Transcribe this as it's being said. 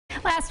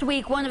Last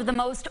week, one of the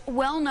most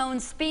well-known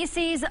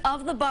species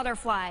of the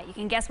butterfly, you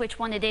can guess which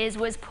one it is,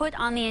 was put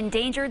on the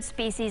endangered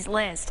species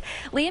list.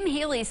 Liam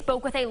Healy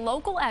spoke with a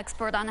local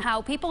expert on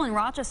how people in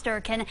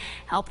Rochester can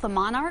help the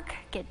monarch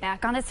get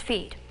back on its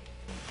feet.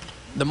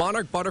 The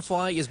monarch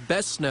butterfly is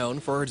best known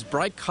for its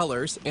bright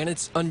colors and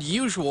its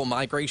unusual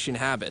migration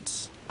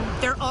habits.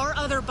 There are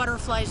other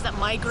butterflies that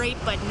migrate,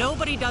 but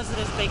nobody does it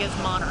as big as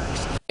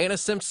monarchs. Anna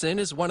Simpson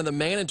is one of the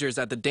managers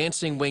at the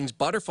Dancing Wings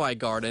Butterfly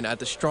Garden at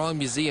the Strong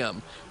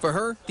Museum. For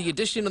her, the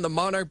addition of the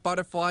monarch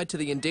butterfly to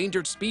the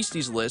endangered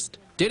species list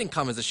didn't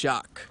come as a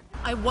shock.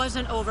 I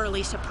wasn't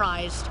overly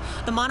surprised.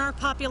 The monarch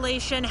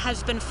population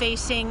has been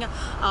facing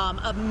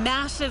a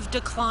massive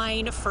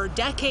decline for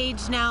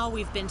decades now.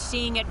 We've been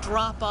seeing it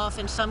drop off,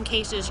 in some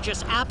cases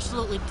just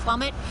absolutely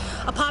plummet.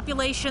 A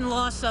population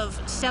loss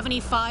of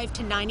 75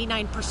 to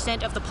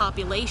 99% of the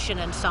population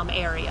in some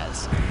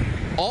areas.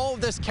 All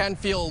of this can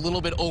feel a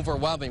little bit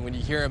overwhelming when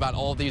you hear about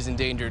all these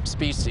endangered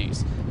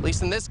species. At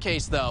least in this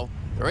case, though,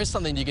 there is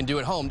something you can do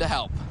at home to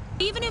help.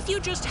 Even if you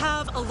just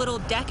have a little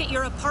deck at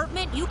your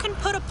apartment, you can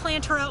put a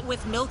planter out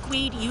with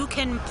milkweed. You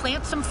can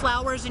plant some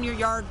flowers in your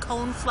yard,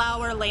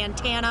 coneflower,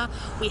 lantana.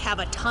 We have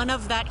a ton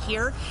of that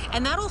here,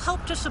 and that'll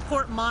help to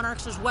support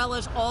monarchs as well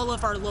as all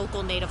of our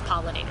local native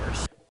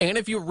pollinators. And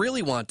if you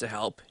really want to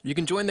help, you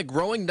can join the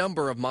growing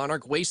number of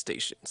monarch way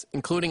stations,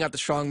 including at the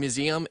Strong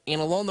Museum and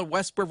along the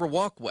West River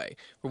Walkway,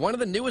 where one of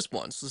the newest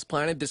ones was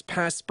planted this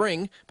past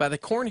spring by the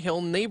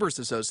Cornhill Neighbors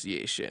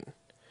Association.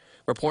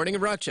 Reporting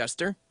in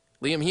Rochester,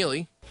 Liam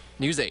Healy,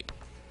 News 8.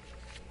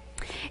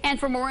 And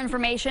for more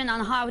information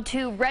on how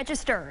to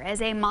register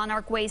as a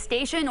Monarch Way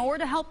station or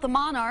to help the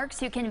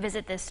monarchs, you can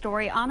visit this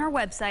story on our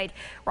website,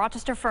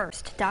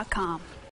 rochesterfirst.com.